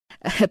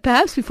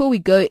Perhaps before we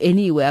go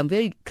anywhere, I'm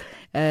very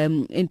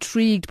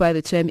intrigued by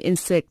the term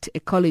insect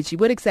ecology.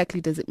 What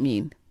exactly does it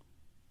mean?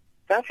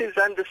 That is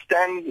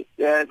understanding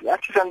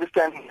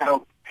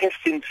how pest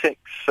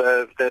insects,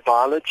 their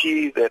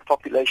biology, their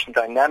population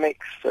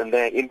dynamics, and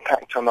their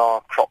impact on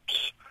our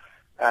crops.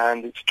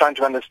 And it's trying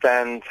to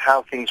understand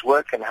how things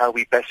work and how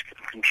we best can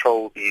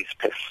control these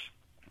pests.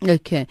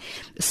 Okay.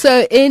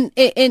 So in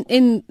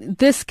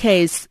this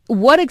case,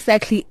 what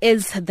exactly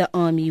is the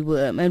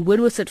armyworm, and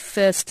when was it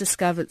first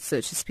discovered,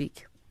 so to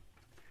speak?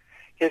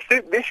 Yes,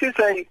 this is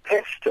a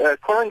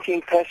pest,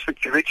 quarantine pest,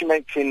 which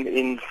originates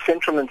in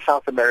Central and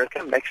South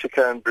America,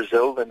 Mexico and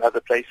Brazil and other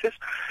places.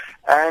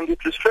 And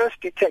it was first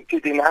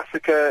detected in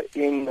Africa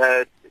in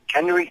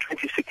January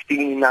 2016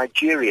 in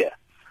Nigeria.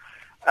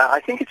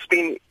 I think it's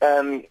been,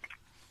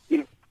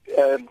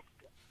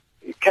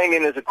 it came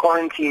in as a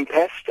quarantine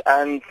pest,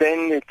 and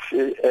then it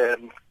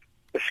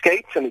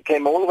escaped, and it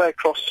came all the way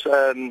across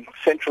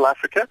Central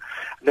Africa,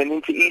 then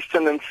into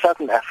Eastern and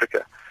Southern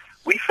Africa.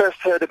 We first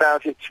heard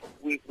about it,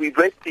 we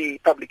read the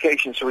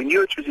publication, so we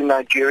knew it was in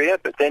Nigeria,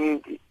 but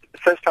then the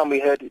first time we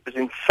heard it was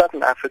in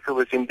Southern Africa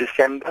was in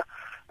December,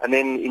 and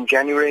then in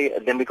January,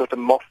 and then we got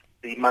the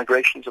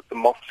migrations of the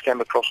moths came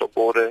across our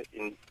border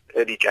in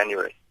early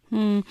January.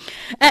 Mm.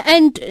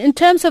 And in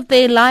terms of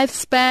their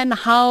lifespan,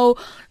 how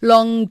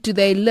long do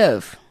they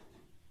live?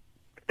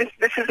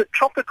 This is a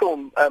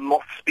tropical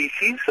moth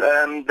species.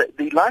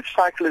 The life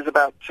cycle is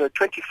about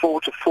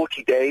 24 to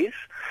 40 days,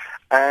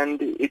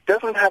 and it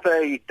doesn't have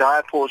a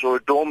diapause or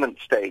a dormant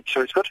stage,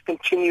 so it's got to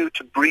continue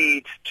to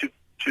breed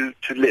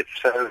to live.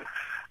 So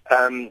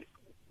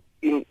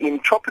in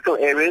tropical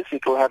areas,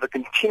 it will have a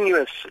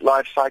continuous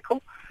life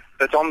cycle.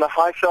 But on the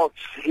high velds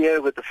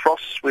here with the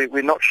frosts,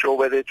 we're not sure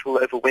whether it will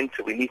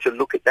overwinter. We need to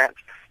look at that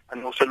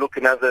and also look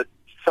in other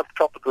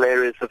subtropical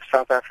areas of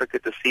South Africa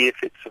to see if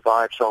it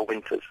survives our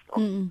winters,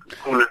 cooler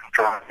and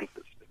dry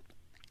winters.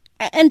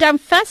 And I'm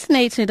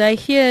fascinated. I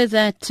hear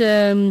that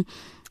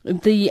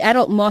the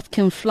adult moth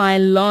can fly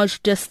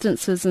large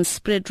distances and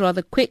spread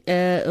rather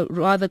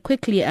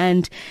quickly,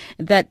 and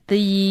that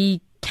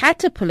the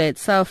caterpillar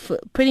itself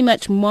pretty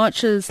much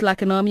marches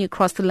like an army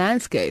across the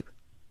landscape.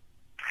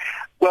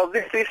 Well,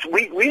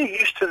 we're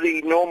used to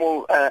the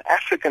normal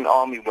African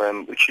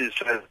armyworm, which is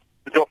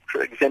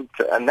Lepidoptera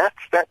exempta, and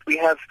that we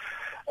have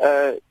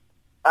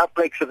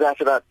outbreaks of that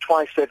about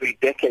twice every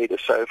decade or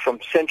so from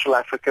Central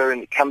Africa,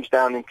 and it comes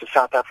down into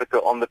South Africa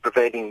on the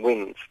prevailing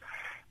winds.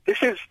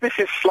 This is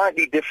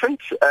slightly different.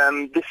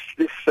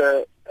 This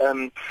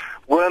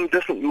worm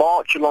doesn't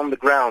march along the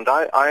ground.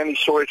 I only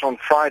saw it on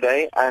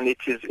Friday, and it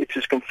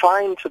is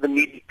confined to the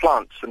mealy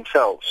plants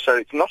themselves. So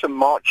it's not a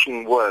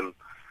marching worm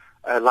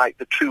like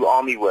the true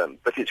armyworm,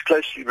 but it's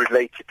closely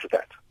related to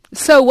that.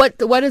 So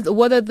what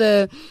are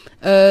the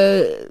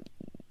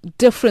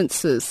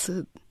differences?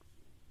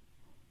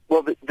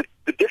 Well,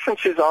 the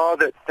differences are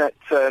that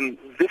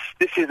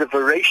this is a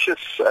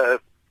voracious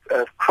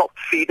crop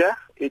feeder.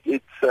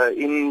 It's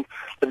in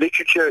the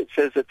literature. It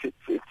says that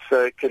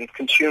it can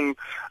consume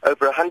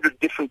over 100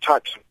 different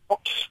types of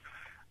crops,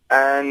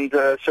 and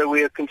so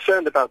we are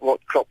concerned about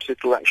what crops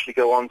it will actually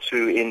go on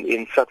to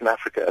in Southern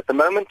Africa. At the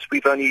moment,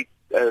 we've only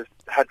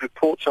had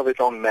reports of it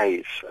on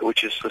maize,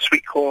 which is the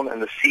sweet corn and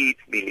the seed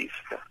mealies.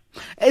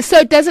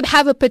 So does it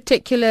have a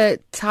particular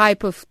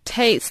type of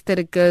taste that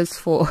it goes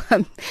for?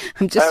 I'm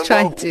just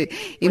trying to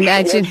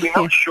imagine. We're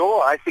not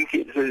sure. I think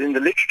in the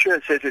literature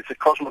it says it's a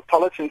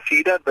cosmopolitan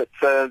feeder, but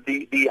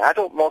the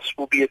adult moths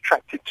will be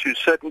attracted to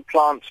certain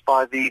plants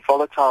by the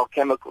volatile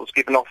chemicals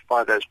given off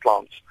by those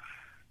plants.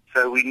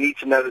 So we need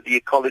to know the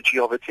ecology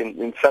of it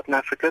in Southern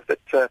Africa,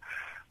 but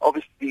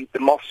obviously the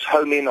moths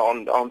home in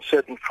on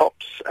certain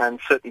crops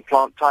and certain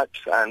plant types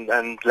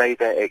and lay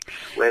their eggs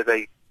where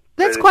they...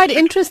 That's quite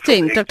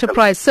interesting, Dr.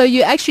 Price. So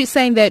you're actually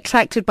saying they're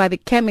attracted by the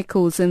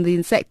chemicals and the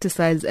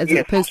insecticides as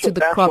opposed to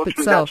the crop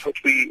itself.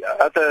 That's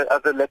what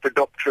other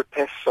Lepidoptera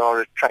pests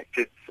are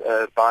attracted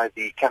by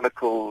the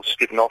chemicals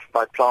given off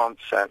by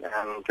plants and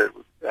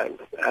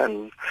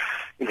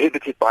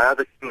inhibited by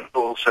other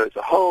chemicals. So it's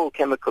a whole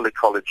chemical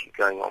ecology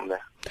going on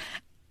there.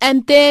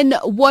 And then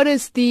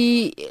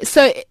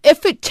so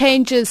if it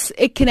changes,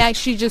 it can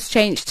actually just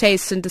change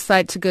taste and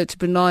decide to go to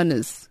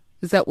bananas.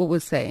 Is that what we're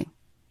saying?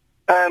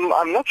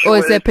 I'm not sure. Or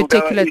is there a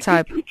particular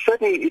type?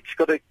 It's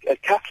got a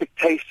Catholic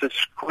taste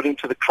according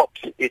to the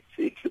crops it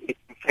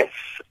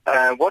infests.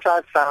 What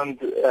I found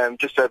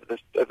just over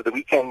the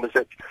weekend was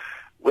that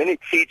when it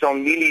feeds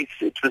on mealies,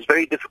 it was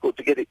very difficult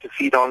to get it to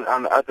feed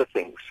on other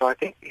things. So I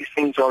think these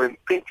things are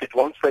imprinted.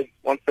 Once the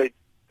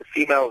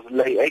females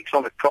lay eggs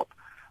on a crop,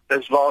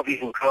 those larvae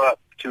can grow up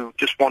to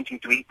just wanting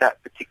to eat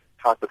that particular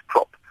type of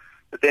crop.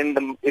 But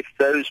then if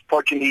those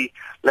progeny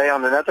lay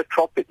on another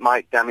crop, it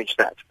might damage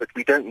that. But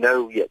we don't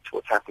know yet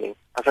what's happening.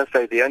 As I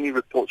say, the only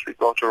reports we've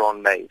got are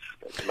on maize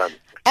at the moment.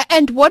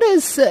 And what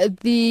is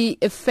the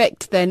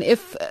effect then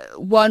if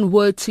one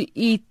were to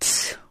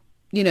eat,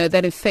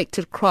 that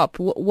infected crop?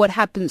 What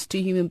happens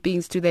to human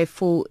beings? Do they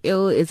fall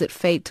ill? Is it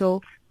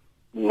fatal?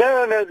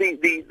 No.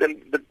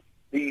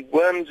 The the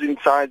worms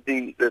inside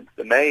the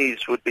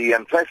maize would be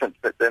unpleasant,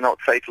 but they're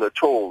not fatal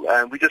at all.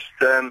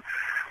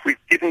 We've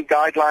given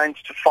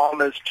guidelines to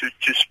farmers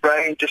to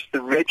spray just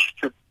the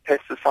registered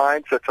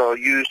pesticides that are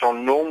used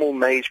on normal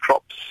maize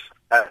crops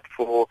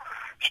for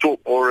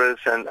stalk borers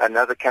and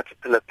other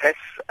caterpillar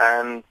pests,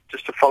 and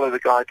just to follow the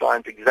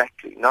guidelines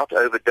exactly, not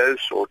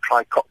overdose or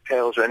try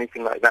cocktails or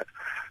anything like that.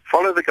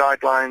 Follow the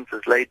guidelines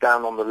as laid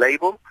down on the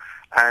label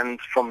and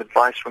from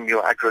advice from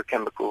your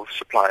agrochemical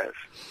suppliers.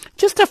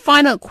 Just a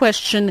final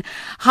question.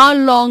 How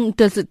long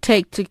does it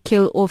take to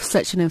kill off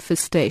such an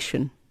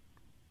infestation?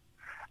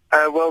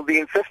 Well, the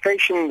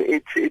infestation,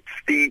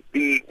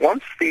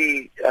 once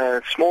the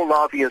small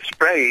larvae are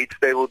sprayed,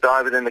 they will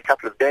die within a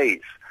couple of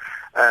days.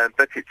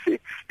 But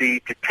it's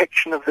the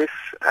detection of this,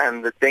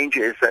 and the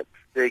danger is that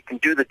they can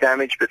do the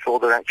damage before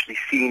they're actually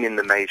seen in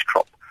the maize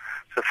crop.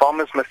 So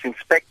farmers must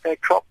inspect their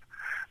crop,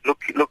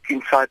 look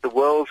inside the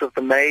whorls of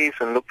the maize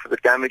and look for the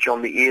damage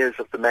on the ears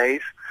of the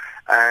maize.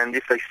 And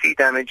if they see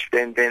damage,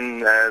 then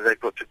they've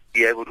got to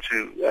be able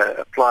to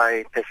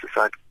apply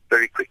pesticide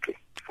very quickly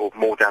before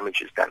more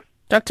damage is done.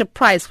 Dr.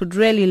 Price, would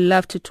really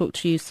love to talk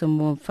to you some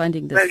more. I'm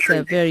finding this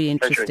very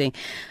interesting.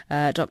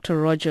 Dr.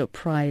 Roger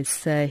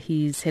Price,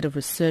 he's head of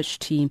research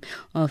team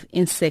of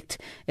insect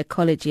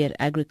ecology at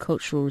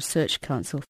Agricultural Research Council.